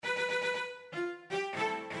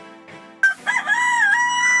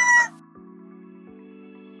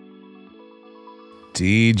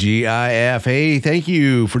TGIF. Hey, thank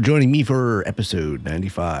you for joining me for episode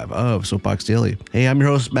 95 of Soapbox Daily. Hey, I'm your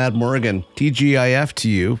host, Matt Morgan. TGIF to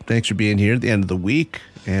you. Thanks for being here at the end of the week.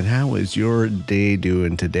 And how is your day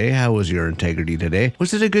doing today? How was your integrity today?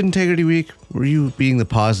 Was it a good integrity week? Were you being the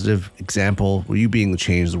positive example? Were you being the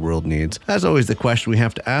change the world needs? That's always the question we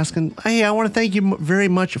have to ask. And hey, I want to thank you very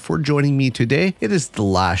much for joining me today. It is the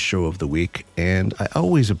last show of the week, and I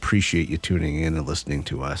always appreciate you tuning in and listening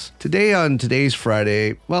to us. Today on today's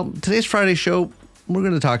Friday show, we're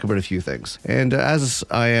going to talk about a few things. And as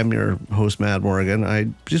I am your host, Matt Morgan, I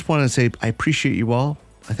just want to say I appreciate you all.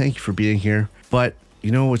 I thank you for being here. But you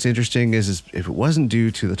know what's interesting is if it wasn't due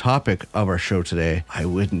to the topic of our show today, I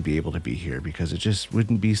wouldn't be able to be here because it just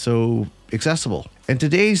wouldn't be so accessible. And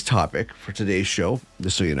today's topic for today's show,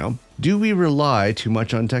 just so you know, do we rely too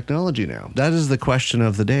much on technology now? That is the question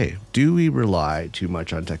of the day. Do we rely too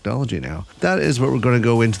much on technology now? That is what we're going to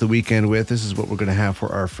go into the weekend with. This is what we're going to have for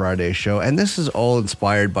our Friday show. And this is all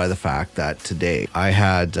inspired by the fact that today I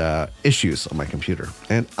had issues on my computer.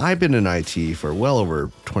 And I've been in IT for well over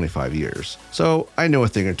 25 years. So I know a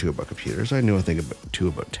thing or two about computers. I know a thing or two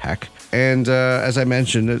about tech. And as I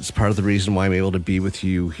mentioned, it's part of the reason why I'm able to be with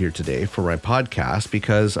you here today for my podcast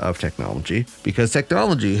because of technology. Because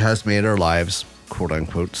technology has made our lives, quote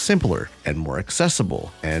unquote, simpler and more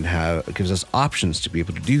accessible, and gives us options to be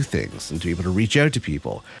able to do things and to be able to reach out to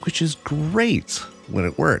people, which is great when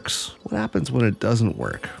it works. What happens when it doesn't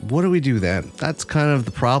work? What do we do then? That's kind of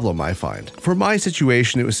the problem I find. For my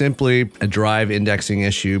situation, it was simply a drive indexing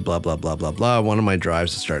issue, blah, blah, blah, blah, blah. One of my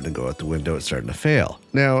drives is starting to go out the window. It's starting to fail.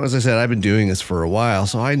 Now, as I said, I've been doing this for a while,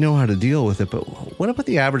 so I know how to deal with it, but what about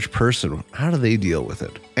the average person? How do they deal with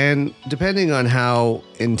it? And depending on how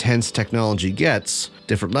intense technology gets,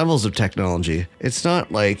 different levels of technology, it's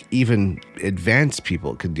not like even advanced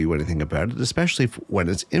people can do anything about it, especially when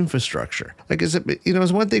it's infrastructure. Like,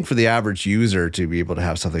 it's one thing for the average user to be able to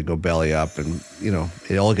have something go belly up and,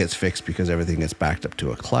 it all gets fixed because everything gets backed up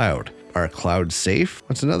to a cloud. Are clouds safe?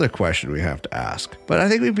 That's another question we have to ask. But I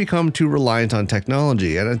think we've become too reliant on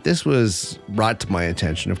technology. And this was brought to my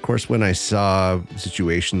attention, of course, when I saw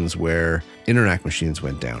situations where internet machines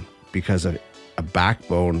went down because of a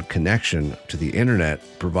backbone connection to the internet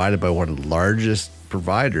provided by one of the largest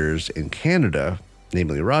providers in Canada,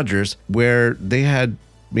 namely Rogers, where they had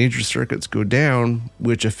major circuits go down,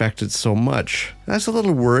 which affected so much. That's a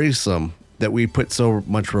little worrisome that we put so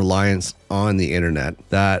much reliance on the internet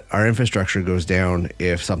that our infrastructure goes down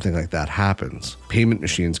if something like that happens. Payment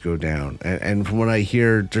machines go down. And from what I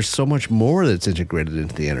hear, there's so much more that's integrated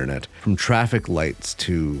into the internet, from traffic lights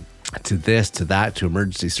to this, to that, to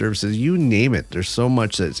emergency services, you name it. There's so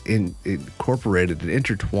much that's incorporated and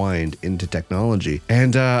intertwined into technology.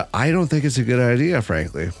 And I don't think it's a good idea,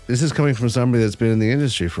 frankly. This is coming from somebody that's been in the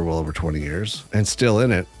industry for well over 20 years and still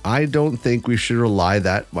in it. I don't think we should rely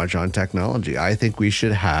that much on technology. I think we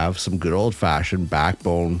should have some good old-fashioned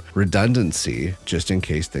backbone redundancy just in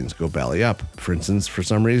case things go belly up. For instance, for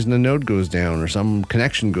some reason a node goes down or some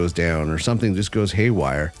connection goes down or something just goes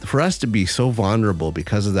haywire. For us to be so vulnerable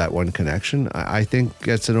because of that one connection, I think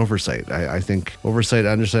it's an oversight. I think oversight,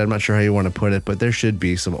 underside, I'm not sure how you want to put it, but there should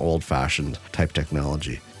be some old-fashioned type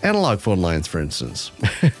technology. Analog phone lines, for instance.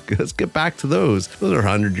 Let's get back to those. Those are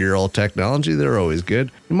 100-year-old technology. They're always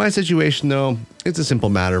good. In my situation, though, it's a simple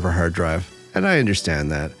matter of a hard drive, and I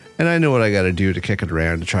understand that. And I know what I got to do to kick it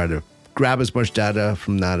around to try to grab as much data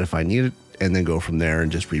from that if I need it, and then go from there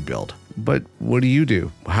and just rebuild. But what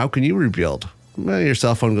do? How can you rebuild? Well, your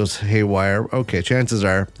cell phone goes haywire. Okay, chances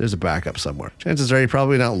are there's a backup somewhere. Chances are you're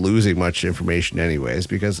probably not losing much information anyways,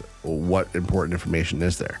 because what important information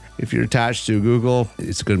is there? If you're attached to Google,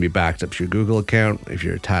 it's going to be backed up to your Google account. If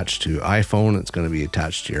you're attached to iPhone, it's going to be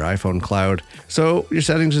attached to your iPhone cloud. So your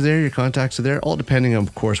settings are there, your contacts are there, all depending on,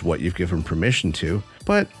 of course, what you've given permission to.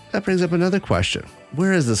 But that brings up another question.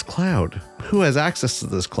 Where is this cloud? Who has access to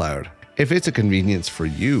this cloud? If it's a convenience for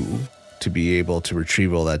you to be able to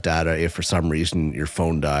retrieve all that data if for some reason your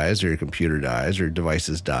phone dies or your computer dies or your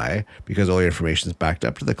devices die because all your information is backed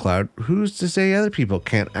up to the cloud, who's to say other people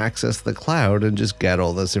can't access the cloud and just get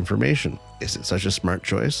all this information? Is it such a smart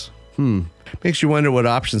choice? Makes you wonder what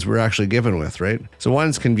options we're actually given with, right? So one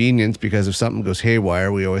is convenience, because if something goes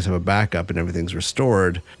haywire, we always have a backup and everything's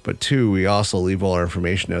restored. But two, we also leave all our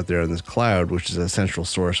information out there in this cloud, which is a central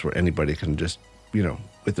source where anybody can just,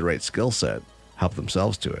 with the right skill set, help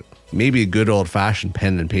themselves to it. Maybe a good old-fashioned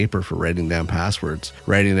pen and paper for writing down passwords,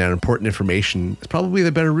 writing down important information is probably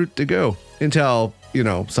the better route to go until,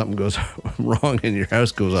 something goes wrong and your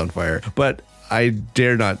house goes on fire. But I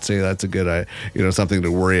dare not say that's a good, something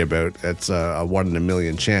to worry about. It's a 1 in a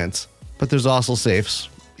million chance. But there's also safes.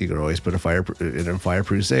 you can always put in a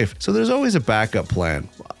fireproof safe. So there's always a backup plan.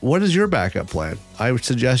 What is your backup plan? I would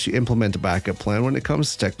suggest you implement a backup plan when it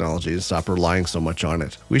comes to technology and stop relying so much on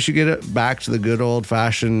it. We should get it back to the good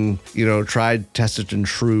old-fashioned, tried, tested, and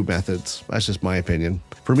true methods. That's just my opinion.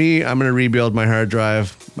 For me, I'm going to rebuild my hard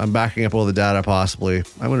drive. I'm backing up all the data possibly.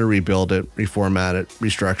 I'm going to rebuild it, reformat it,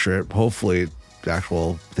 restructure it. Hopefully, the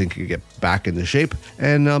actual thing can get back into shape,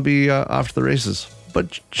 and I'll be off to the races.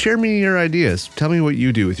 But share me your ideas. Tell me what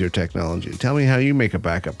you do with your technology. Tell me how you make a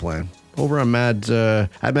backup plan. Over on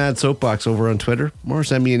at Mad Soapbox over on Twitter, or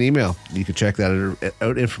send me an email. You can check that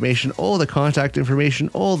out information, all the contact information,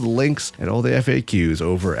 all the links, and all the FAQs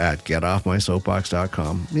over at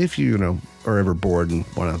getoffmysoapbox.com. If you are ever bored and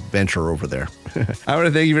want to venture over there. I want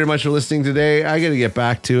to thank you very much for listening today. I got to get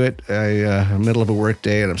back to it. I'm middle of a work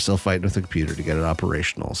day and I'm still fighting with the computer to get it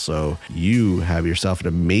operational. So you have yourself an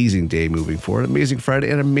amazing day moving forward, amazing Friday,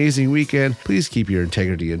 and amazing weekend. Please keep your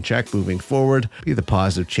integrity in check moving forward. Be the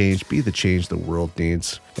positive change. Be the change the world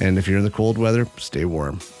needs. And if you're in the cold weather, stay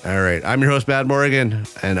warm. All right. I'm your host, Matt Morgan,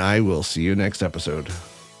 and I will see you next episode.